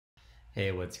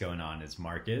Hey, what's going on? It's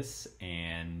Marcus,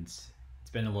 and it's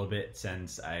been a little bit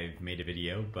since I've made a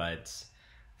video, but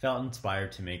felt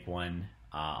inspired to make one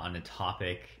on a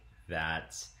topic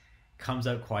that comes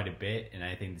up quite a bit, and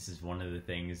I think this is one of the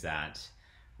things that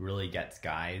really gets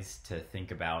guys to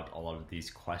think about all of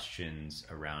these questions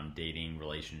around dating,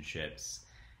 relationships,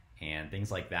 and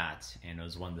things like that. And it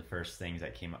was one of the first things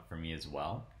that came up for me as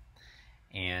well.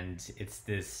 And it's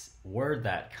this word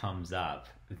that comes up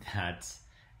that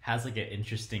has like an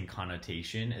interesting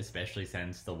connotation, especially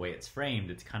since the way it's framed,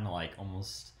 it's kind of like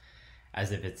almost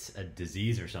as if it's a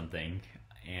disease or something.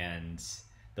 And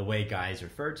the way guys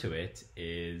refer to it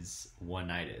is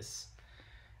oneitis,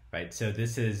 right? So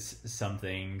this is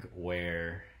something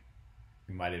where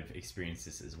you might have experienced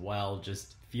this as well,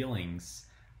 just feelings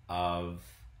of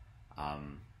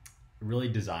really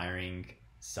desiring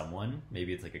someone.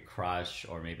 Maybe it's like a crush,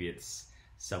 or maybe it's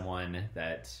someone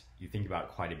that you think about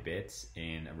quite a bit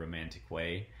in a romantic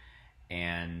way.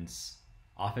 And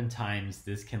oftentimes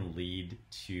this can lead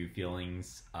to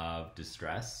feelings of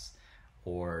distress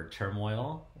or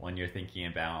turmoil when you're thinking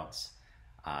about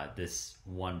this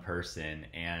one person.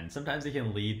 And sometimes it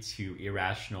can lead to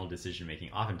irrational decision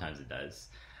making. Oftentimes it does,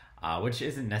 which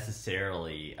isn't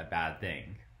necessarily a bad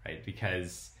thing, right?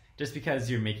 Because just because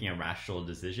you're making a rational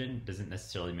decision doesn't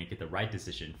necessarily make it the right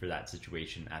decision for that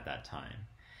situation at that time.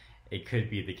 It could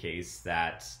be the case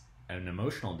that an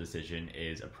emotional decision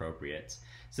is appropriate.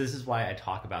 So this is why I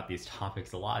talk about these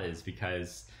topics a lot, is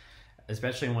because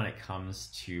especially when it comes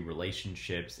to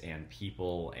relationships and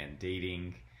people and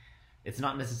dating, it's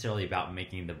not necessarily about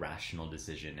making the rational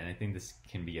decision. And I think this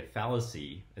can be a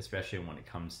fallacy, especially when it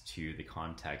comes to the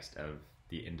context of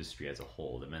the industry as a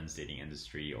whole, the men's dating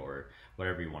industry, or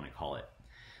whatever you want to call it.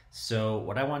 So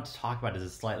what I want to talk about is a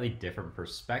slightly different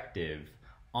perspective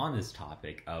on this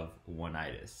topic of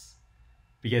oneitis.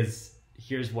 Because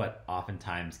here's what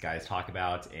oftentimes guys talk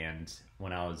about, and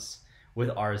when I was with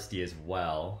RSD as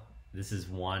well, this is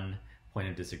one point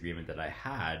of disagreement that I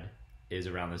had, is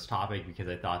around this topic, because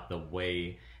I thought the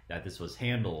way that this was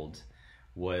handled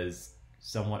was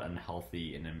somewhat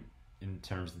unhealthy in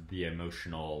terms of the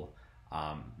emotional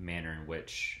manner in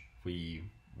which we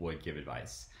would give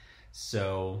advice.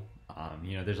 So,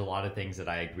 there's a lot of things that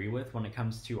I agree with when it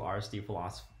comes to RSD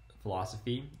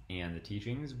philosophy and the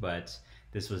teachings, but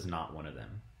this was not one of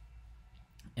them.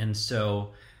 And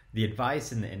so the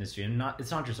advice in the industry, and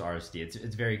it's not just RSD,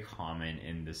 it's very common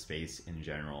in the space in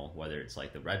general, whether it's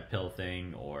like the red pill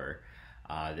thing or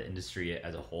the industry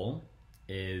as a whole,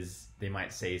 is they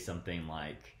might say something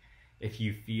like, if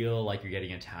you feel like you're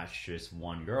getting attached to just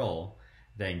one girl,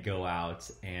 then go out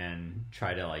and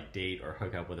try to like date or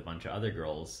hook up with a bunch of other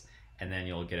girls, and then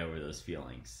you'll get over those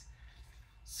feelings.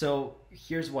 So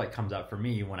here's what comes up for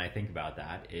me when I think about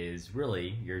that, is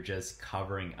really you're just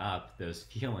covering up those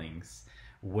feelings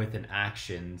with an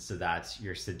action so that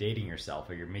you're sedating yourself,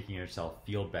 or you're making yourself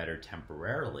feel better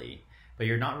temporarily, but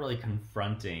you're not really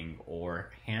confronting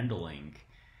or handling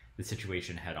the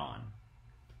situation head on.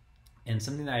 And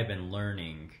something that I've been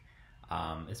learning,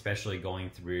 especially going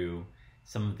through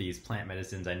some of these plant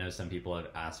medicines, I know some people have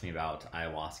asked me about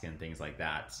ayahuasca and things like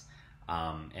that.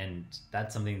 And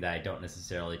that's something that I don't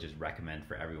necessarily just recommend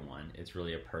for everyone. It's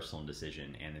really a personal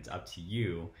decision, and it's up to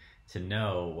you to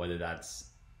know whether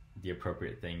that's the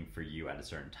appropriate thing for you at a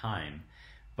certain time.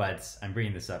 But I'm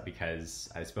bringing this up because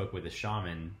I spoke with a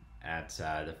shaman at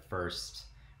the first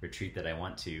retreat that I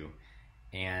went to,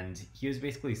 and he was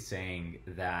basically saying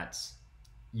that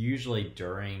usually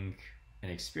during an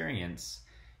experience,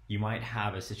 you might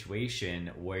have a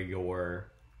situation where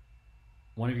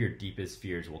one of your deepest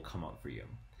fears will come up for you,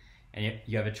 and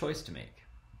you have a choice to make.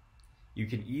 You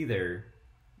can either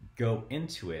go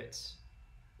into it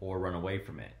or run away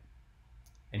from it.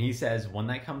 And he says when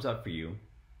that comes up for you,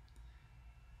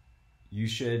 you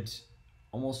should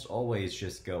almost always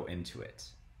just go into it,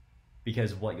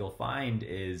 because what you'll find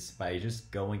is by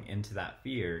just going into that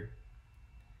fear,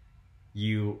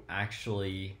 you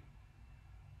actually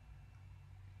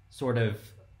sort of,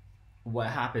 what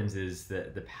happens is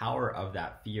that the power of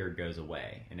that fear goes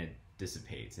away, and it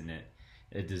dissipates, and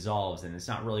it dissolves, and it's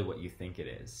not really what you think it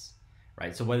is,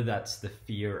 right? So whether that's the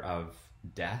fear of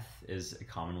death is a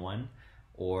common one,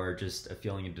 or just a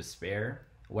feeling of despair,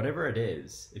 whatever it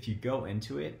is, if you go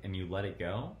into it and you let it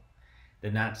go,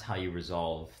 then that's how you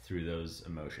resolve through those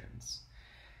emotions.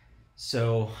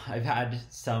 So I've had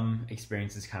some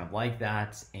experiences kind of like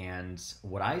that, and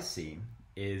what I see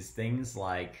is things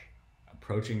like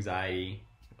approach anxiety,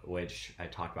 which I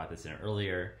talked about this in an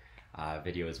earlier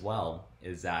video as well,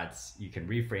 is that you can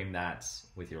reframe that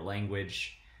with your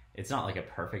language. It's not like a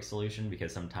perfect solution,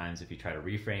 because sometimes if you try to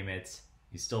reframe it,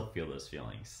 you still feel those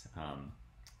feelings.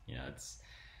 You know,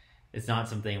 it's not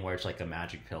something where it's like a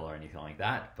magic pill or anything like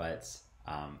that. But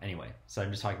anyway, so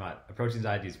I'm just talking about approach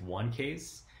anxiety is one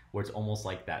case where it's almost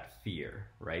like that fear,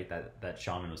 right? That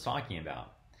shaman was talking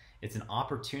about. It's an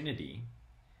opportunity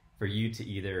for you to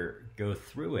either go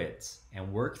through it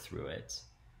and work through it,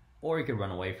 or you could run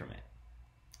away from it.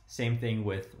 Same thing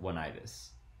with oneitis,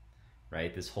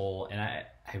 right? This whole, and I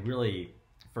really,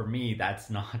 for me, that's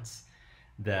not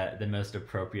the most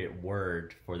appropriate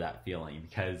word for that feeling,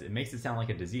 because it makes it sound like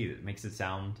a disease. It makes it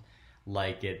sound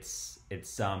like it's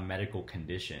some medical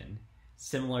condition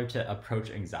similar to approach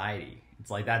anxiety.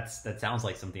 It's like that sounds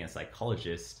like something a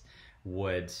psychologist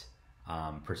would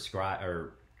prescribe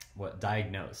or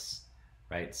diagnose,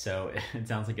 right? So it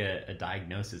sounds like a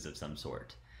diagnosis of some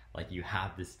sort, like you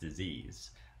have this disease,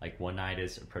 like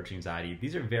oneitis, approach anxiety.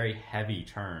 These are very heavy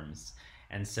terms,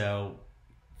 and so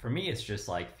for me, it's just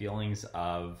like feelings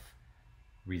of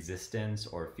resistance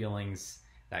or feelings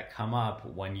that come up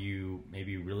when you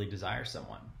maybe really desire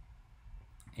someone.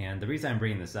 And the reason I'm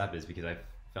bringing this up is because I've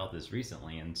felt this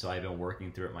recently, and so I've been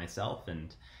working through it myself,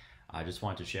 and I just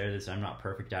want to share this. I'm not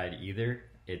perfect at it either.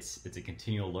 It's a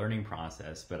continual learning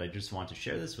process, but I just want to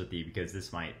share this with you because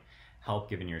this might help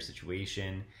given your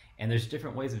situation, and there's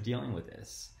different ways of dealing with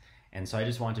this. And so I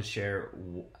just want to share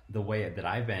the way that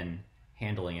I've been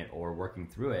handling it or working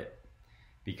through it,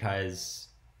 because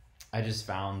I just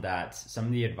found that some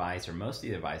of the advice, or most of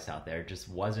the advice out there, just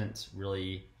wasn't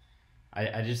really,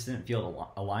 I just didn't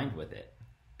feel aligned with it,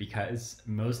 because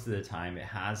most of the time it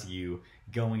has you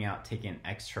going out taking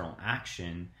external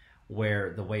action,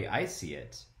 where the way I see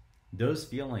it, those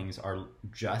feelings are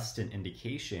just an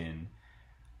indication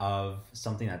of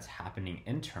something that's happening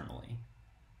internally,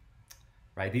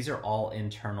 right? These are all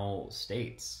internal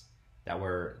states that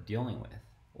we're dealing with,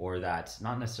 or that's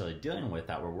not necessarily dealing with,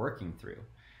 that we're working through,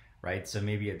 right? So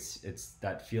maybe it's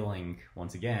that feeling,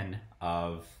 once again,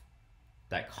 of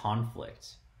that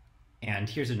conflict. And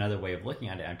here's another way of looking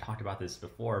at it. I've talked about this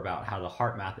before, about how the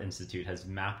Heart Math Institute has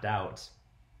mapped out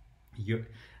your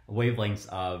wavelengths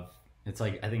of, it's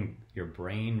like, I think, your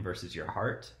brain versus your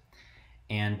heart.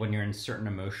 And when you're in certain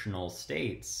emotional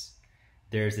states,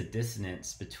 there's a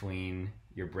dissonance between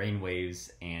your brain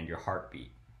waves and your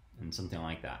heartbeat, and something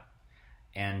like that.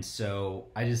 And so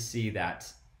I just see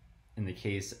that in the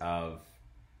case of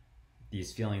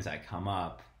these feelings that come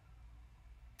up,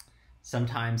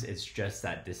 sometimes it's just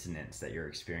that dissonance that you're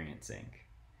experiencing.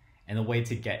 And the way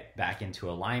to get back into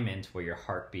alignment, where your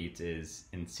heartbeat is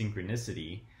in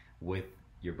synchronicity with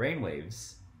your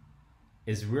brainwaves,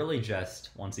 is really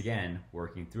just, once again,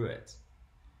 working through it,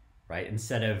 right?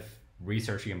 Instead of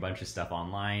researching a bunch of stuff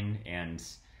online, and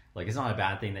like, it's not a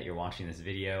bad thing that you're watching this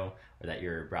video or that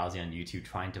you're browsing on YouTube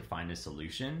trying to find a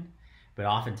solution. But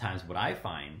oftentimes what I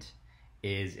find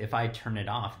is, if I turn it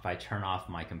off, if I turn off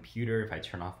my computer, if I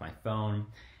turn off my phone,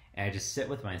 and I just sit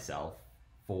with myself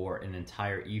for an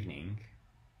entire evening.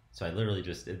 So I literally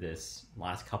just did this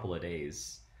last couple of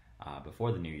days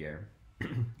before the new year,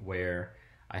 where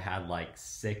I had like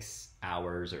 6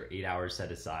 hours or 8 hours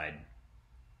set aside.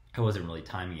 I wasn't really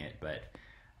timing it, but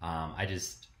I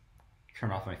just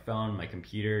turned off my phone, my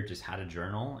computer, just had a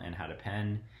journal and had a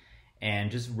pen, and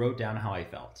just wrote down how I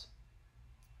felt.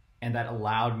 And that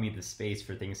allowed me the space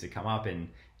for things to come up. And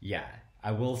yeah,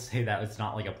 I will say that it's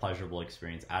not like a pleasurable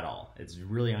experience at all. It's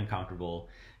really uncomfortable,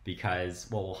 because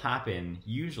what will happen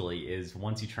usually is,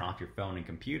 once you turn off your phone and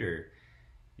computer,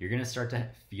 you're going to start to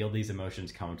feel these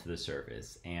emotions come to the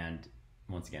surface. And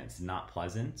once again, it's not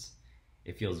pleasant.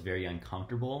 It feels very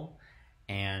uncomfortable,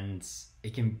 and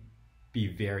it can be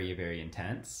very, very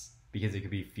intense, because it could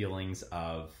be feelings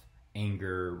of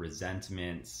anger,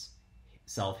 resentment,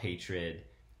 self-hatred,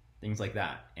 things like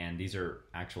that. And these are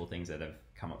actual things that have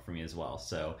come up for me as well.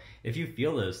 So if you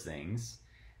feel those things,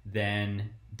 then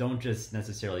don't just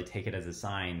necessarily take it as a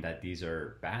sign that these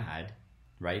are bad,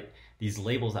 right? These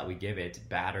labels that we give it,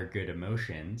 bad or good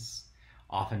emotions,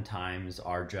 oftentimes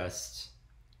are just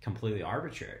completely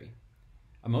arbitrary.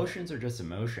 Emotions are just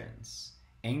emotions.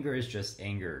 Anger is just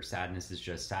anger. Sadness is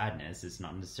just sadness. It's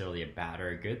not necessarily a bad or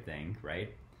a good thing,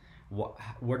 right?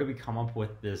 Where do we come up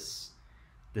with this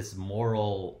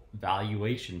moral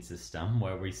valuation system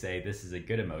where we say this is a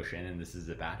good emotion and this is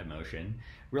a bad emotion?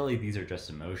 Really, these are just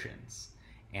emotions.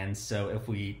 And so if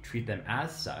we treat them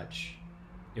as such,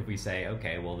 if we say,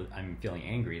 okay, well, I'm feeling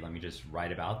angry, let me just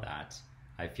write about that.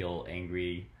 I feel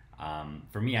angry.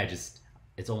 For me,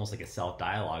 it's almost like a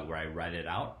self-dialogue where I write it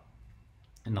out,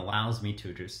 and allows me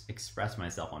to just express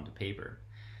myself onto paper.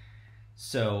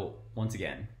 So once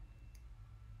again,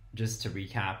 just to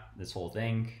recap this whole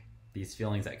thing, these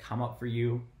feelings that come up for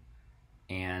you,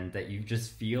 and that you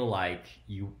just feel like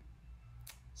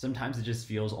sometimes it just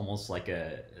feels almost like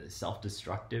a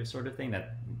self-destructive sort of thing.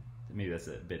 That maybe that's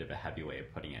a bit of a heavy way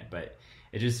of putting it, but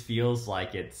it just feels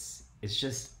like it's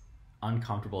just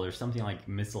uncomfortable. There's something like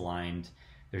misaligned.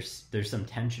 There's some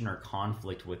tension or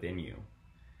conflict within you.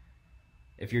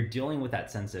 If you're dealing with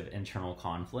that sense of internal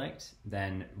conflict,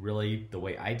 then really the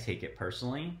way I take it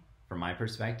personally, from my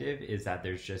perspective, is that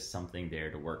there's just something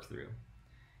there to work through.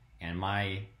 And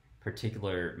my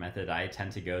particular method I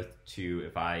tend to go to,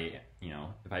 if I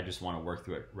just want to work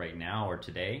through it right now or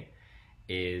today,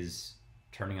 is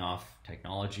turning off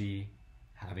technology,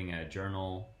 having a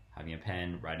journal, having a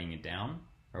pen, writing it down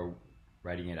or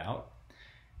writing it out.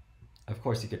 Of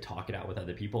course, you could talk it out with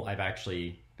other people. I've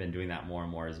actually been doing that more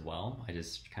and more as well. I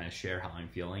just kind of share how I'm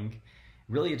feeling.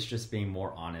 Really, it's just being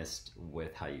more honest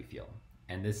with how you feel.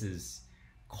 And this is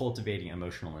cultivating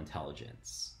emotional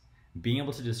intelligence. Being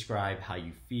able to describe how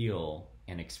you feel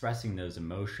and expressing those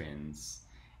emotions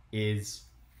is,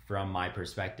 from my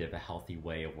perspective, a healthy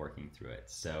way of working through it.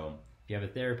 So if you have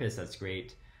a therapist, that's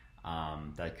great.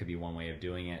 That could be one way of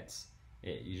doing it.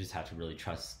 You just have to really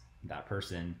trust that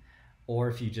person. Or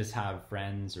if you just have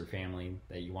friends or family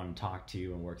that you want to talk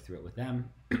to and work through it with them,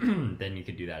 then you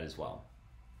could do that as well.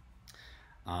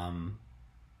 And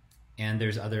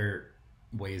there's other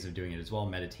ways of doing it as well.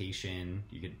 Meditation,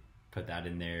 you could put that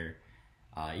in there.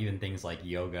 Even things like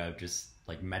yoga, just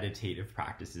like meditative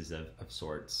practices of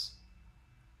sorts.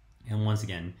 And once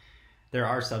again, there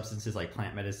are substances like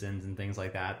plant medicines and things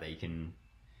like that you can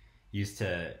use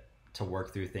to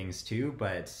work through things too,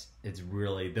 but it's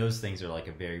really, those things are like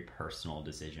a very personal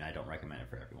decision. I don't recommend it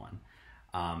for everyone.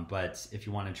 But if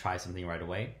you want to try something right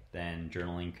away, then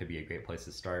journaling could be a great place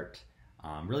to start.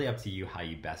 Really up to you how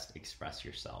you best express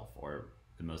yourself, or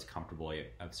the most comfortable way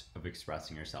of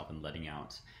expressing yourself and letting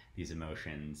out these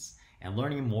emotions, and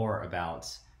learning more about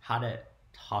how to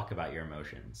talk about your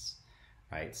emotions,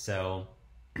 right? So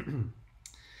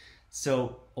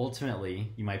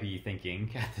ultimately, you might be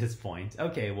thinking at this point,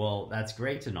 okay, well, that's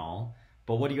great and all,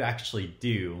 but what do you actually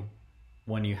do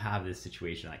when you have this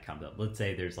situation that comes up? Let's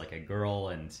say there's like a girl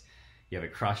and you have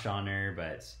a crush on her,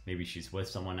 but maybe she's with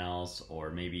someone else, or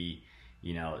maybe,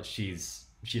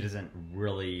 she doesn't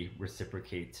really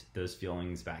reciprocate those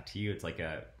feelings back to you. It's like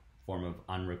a form of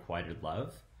unrequited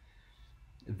love.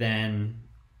 Then,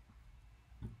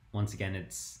 once again,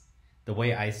 the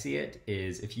way I see it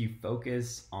is, if you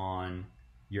focus on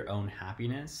your own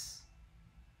happiness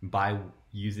by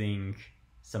using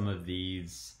some of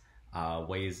these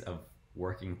ways of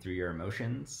working through your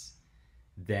emotions,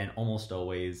 then almost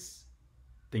always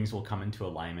things will come into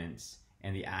alignment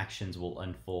and the actions will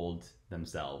unfold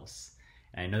themselves.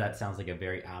 And I know that sounds like a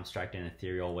very abstract and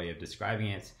ethereal way of describing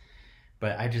it,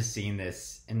 but I've just seen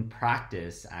this in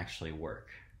practice actually work,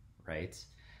 right?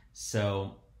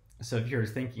 So if you're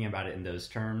thinking about it in those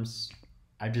terms,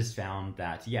 I've just found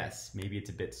that, yes, maybe it's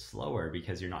a bit slower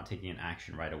because you're not taking an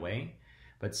action right away,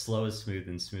 but slow is smooth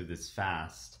and smooth is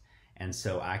fast. And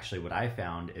so actually what I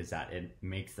found is that it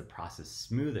makes the process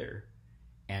smoother.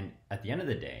 And at the end of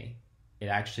the day, it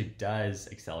actually does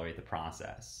accelerate the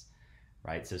process,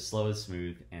 right? So slow is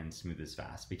smooth and smooth is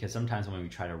fast, because sometimes when we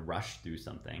try to rush through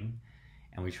something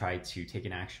and we try to take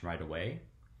an action right away,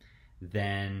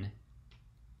 then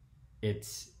it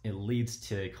leads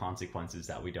to consequences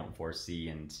that we don't foresee,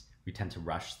 and we tend to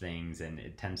rush things, and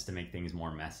it tends to make things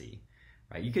more messy,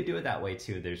 right? You could do it that way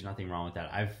too. There's nothing wrong with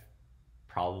that. I've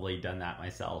probably done that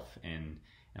myself in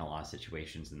a lot of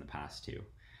situations in the past too.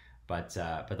 But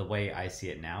the way I see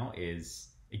it now is,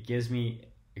 it gives me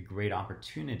a great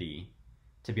opportunity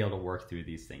to be able to work through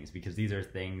these things, because these are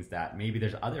things that maybe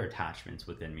there's other attachments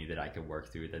within me that I could work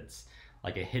through. That's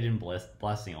like a hidden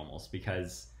blessing almost,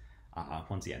 because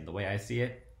once again, the way I see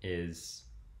it is,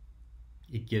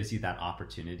 it gives you that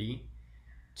opportunity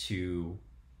to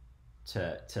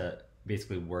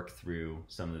basically work through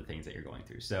some of the things that you're going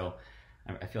through. So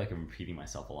I feel like I'm repeating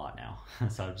myself a lot now,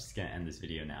 so I'm just gonna end this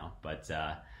video now. But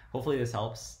hopefully this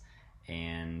helps,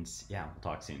 and yeah, we'll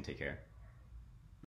talk soon. Take care.